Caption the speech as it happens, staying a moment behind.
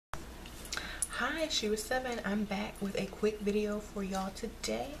Hi, Shira7. I'm back with a quick video for y'all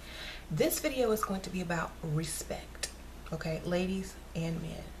today. This video is going to be about respect, okay, ladies and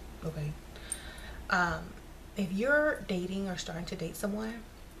men, okay. If you're dating or starting to date someone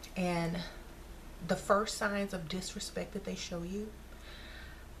and the first signs of disrespect that they show you,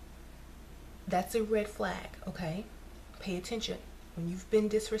 that's a red flag, okay. Pay attention. When you've been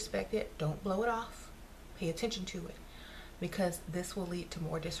disrespected, don't blow it off. Pay attention to it, because this will lead to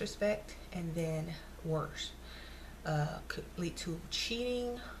more disrespect and then worse. Could lead to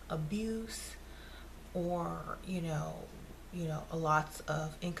cheating, abuse, or a lots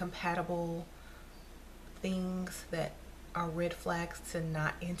of incompatible things that are red flags to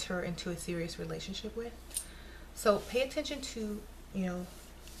not enter into a serious relationship with. So pay attention to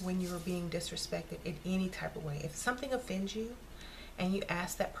when you're being disrespected in any type of way. If something offends you and you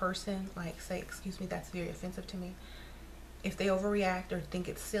ask that person, like, say, excuse me, that's very offensive to me, if they overreact or think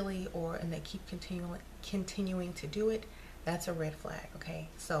it's silly, and they keep continuing to do it, that's a red flag. Okay,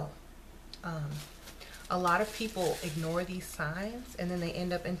 so a lot of people ignore these signs and then they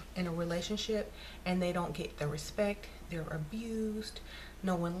end up in a relationship and they don't get the respect. They're abused.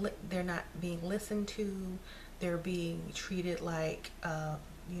 They're not being listened to. They're being treated like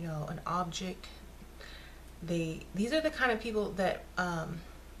an object. These are the kind of people that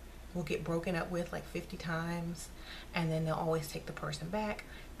will get broken up with like 50 times, and then they'll always take the person back.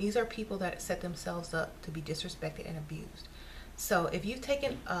 These are people that set themselves up to be disrespected and abused. So if you've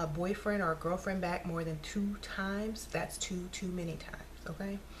taken a boyfriend or a girlfriend back more than 2 times, that's too many times.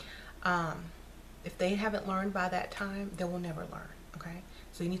 Okay, if they haven't learned by that time, they will never learn. Okay,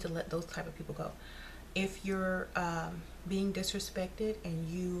 so you need to let those type of people go. If you're being disrespected and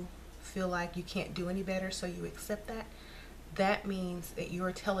you feel like you can't do any better, so you accept that, that means that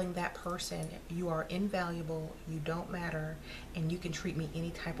you're telling that person, you are invaluable, you don't matter, and you can treat me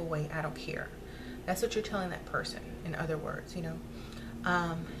any type of way, I don't care. That's what you're telling that person, in other words,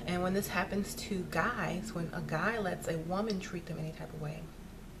 and when this happens to guys, when a guy lets a woman treat them any type of way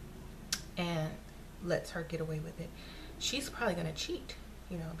and lets her get away with it, she's probably going to cheat,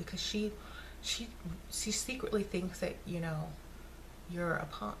 because she secretly thinks that you're a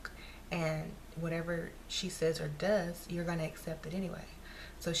punk, and whatever she says or does, you're going to accept it anyway.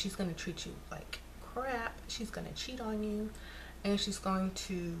 So she's going to treat you like crap, she's going to cheat on you, and she's going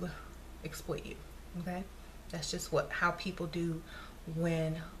to exploit you. Okay, that's just how people do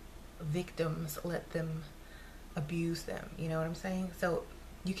when victims let them abuse them. You know what I'm saying? So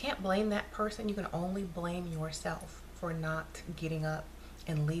you can't blame that person. You can only blame yourself for not getting up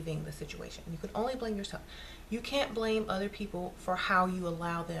and leaving the situation. You can only blame yourself. You can't blame other people for how you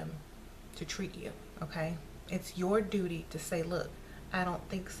allow them to treat you. Okay, it's your duty to say, look, I don't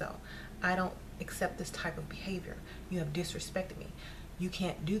think so. I don't accept this type of behavior. You have disrespected me. You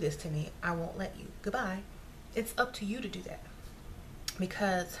can't do this to me. I won't let you. Goodbye. It's up to you to do that.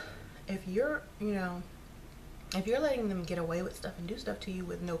 Because if you're letting them get away with stuff and do stuff to you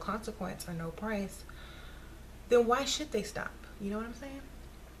with no consequence or no price, then why should they stop? You know what I'm saying?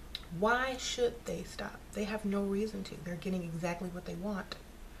 Why should they stop? They have no reason to. They're getting exactly what they want.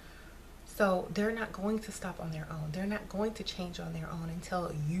 So they're not going to stop on their own. They're not going to change on their own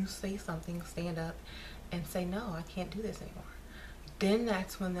until you say something, stand up and say, no, I can't do this anymore. Then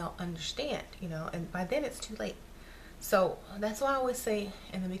that's when they'll understand, and by then it's too late. So that's why I always say,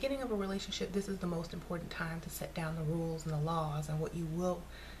 in the beginning of a relationship, this is the most important time to set down the rules and the laws and what you will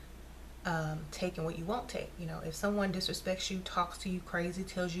take and what you won't take. If someone disrespects you, talks to you crazy,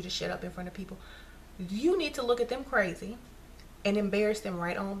 tells you to shut up in front of people, you need to look at them crazy and embarrass them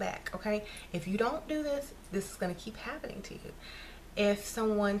right on back. Okay, if you don't do this, this is going to keep happening to you. If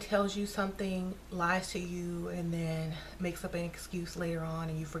someone tells you something, lies to you, and then makes up an excuse later on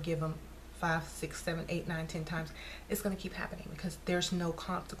and you forgive them 5, 6, 7, 8, 9, 10 times, it's going to keep happening because there's no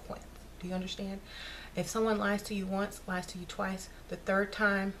consequence. Do you understand? If someone lies to you once, lies to you twice, the third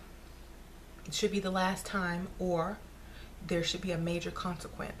time it should be the last time, or there should be a major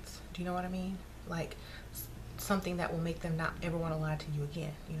consequence. Do you know what I mean? Like something that will make them not ever want to lie to you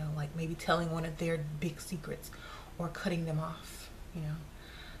again. Like maybe telling one of their big secrets or cutting them off.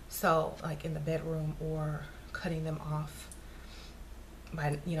 So like in the bedroom, or cutting them off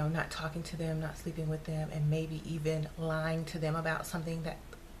by not talking to them, not sleeping with them, and maybe even lying to them about something that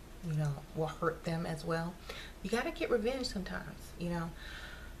will hurt them as well. You got to get revenge sometimes.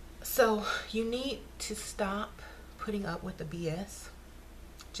 So you need to stop putting up with the BS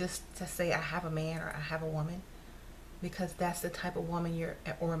just to say I have a man or I have a woman, because that's the type of woman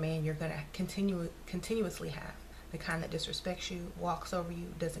or a man you're going to continuously have. The kind that disrespects you, walks over you,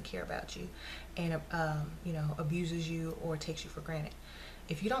 doesn't care about you, and abuses you or takes you for granted.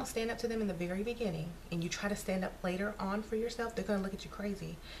 If you don't stand up to them in the very beginning and you try to stand up later on for yourself, they're going to look at you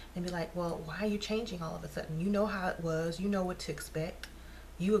crazy and be like, well, why are you changing all of a sudden? You know how it was. You know what to expect.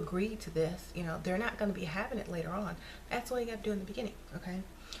 You agreed to this. You know, they're not going to be having it later on. That's what you got to do in the beginning, okay?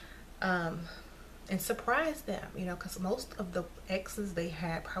 And surprise them, you know, because most of the exes they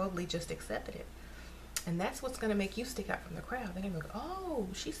had probably just accepted it. And that's what's going to make you stick out from the crowd. They're going to go, oh,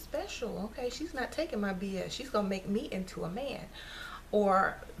 she's special. Okay, she's not taking my BS. She's going to make me into a man.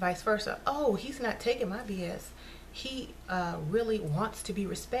 Or vice versa. Oh, he's not taking my BS. He really wants to be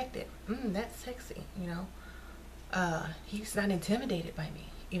respected. That's sexy, you know. He's not intimidated by me,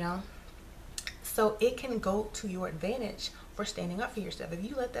 you know. So it can go to your advantage for standing up for yourself. If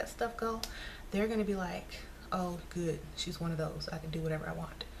you let that stuff go, they're going to be like, oh, good, she's one of those. I can do whatever I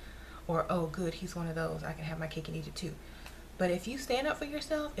want. Or, oh, good, he's one of those. I can have my cake and eat it too. But if you stand up for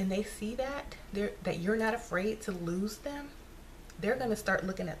yourself and they see that, that you're not afraid to lose them, they're going to start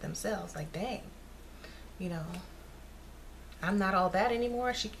looking at themselves like, dang, you know, I'm not all that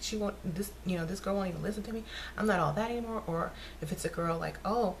anymore. She won't, this, you know, this girl won't even listen to me. I'm not all that anymore. Or if it's a girl like,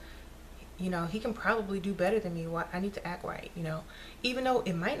 oh, you know, he can probably do better than me. Why I need to act right, you know, even though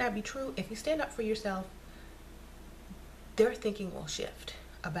it might not be true. If you stand up for yourself, their thinking will shift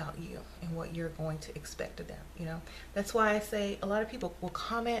about you and what you're going to expect of them, you know. That's why I say a lot of people will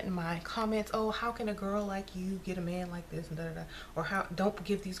comment in my comments, oh, how can a girl like you get a man like this and da da da, or how, don't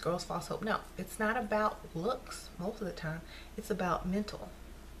give these girls false hope. No, it's not about looks most of the time. It's about mental,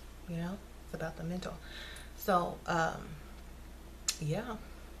 you know. It's about the mental. So yeah,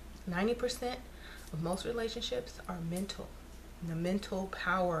 90% of most relationships are mental. The mental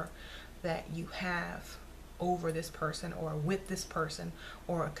power that you have over this person or with this person,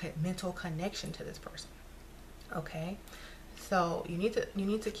 or a mental connection to this person. Okay, so you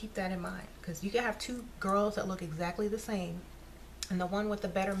need to keep that in mind, because you can have two girls that look exactly the same, and the one with the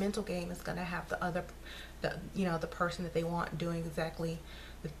better mental game is going to have the person that they want doing exactly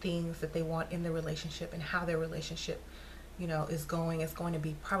the things that they want in the relationship, and how their relationship, you know, is going to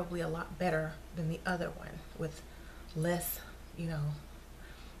be probably a lot better than the other one with less, you know,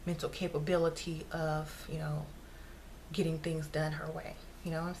 mental capability of, you know, getting things done her way,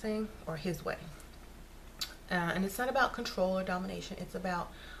 you know what I'm saying, or his way. And it's not about control or domination. It's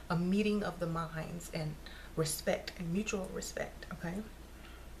about a meeting of the minds and respect and mutual respect. Okay,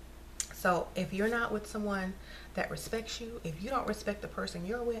 so if you're not with someone that respects you, if you don't respect the person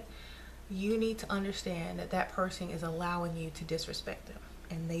you're with, you need to understand that that person is allowing you to disrespect them,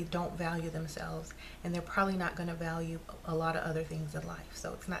 and they don't value themselves, and they're probably not going to value a lot of other things in life.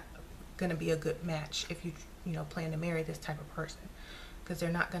 So it's not going to be a good match if you know, plan to marry this type of person, because they're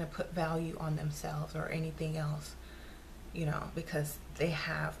not going to put value on themselves or anything else, you know, because they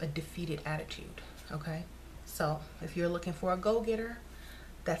have a defeated attitude. Okay, so if you're looking for a go-getter,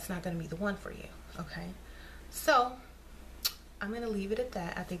 that's not going to be the one for you. Okay, so I'm going to leave it at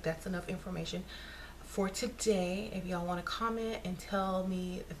that. I think that's enough information for today. If y'all want to comment and tell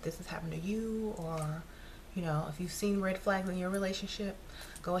me if this has happened to you, or, you know, if you've seen red flags in your relationship,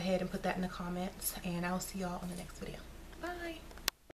 go ahead and put that in the comments, and I'll see y'all on the next video.